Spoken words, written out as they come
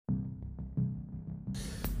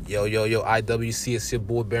Yo, IWC, it's your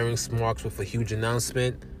boy Bearing Smarks with a huge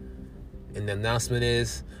announcement. And the announcement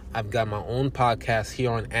is I've got my own podcast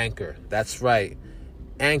here on Anchor. That's right.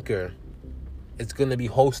 Anchor is going to be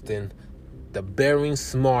hosting the Bearing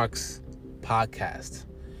Smarks podcast.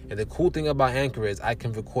 And the cool thing about Anchor is I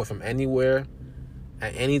can record from anywhere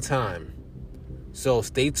at any time. So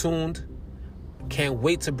stay tuned. Can't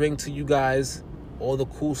wait to bring to you guys all the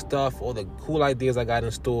cool stuff, all the cool ideas I got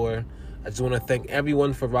in store. I just want to thank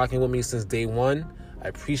everyone for rocking with me since day one. I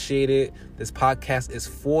appreciate it. This podcast is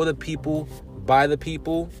for the people, by the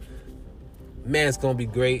people. Man, it's going to be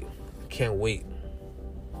great. Can't wait.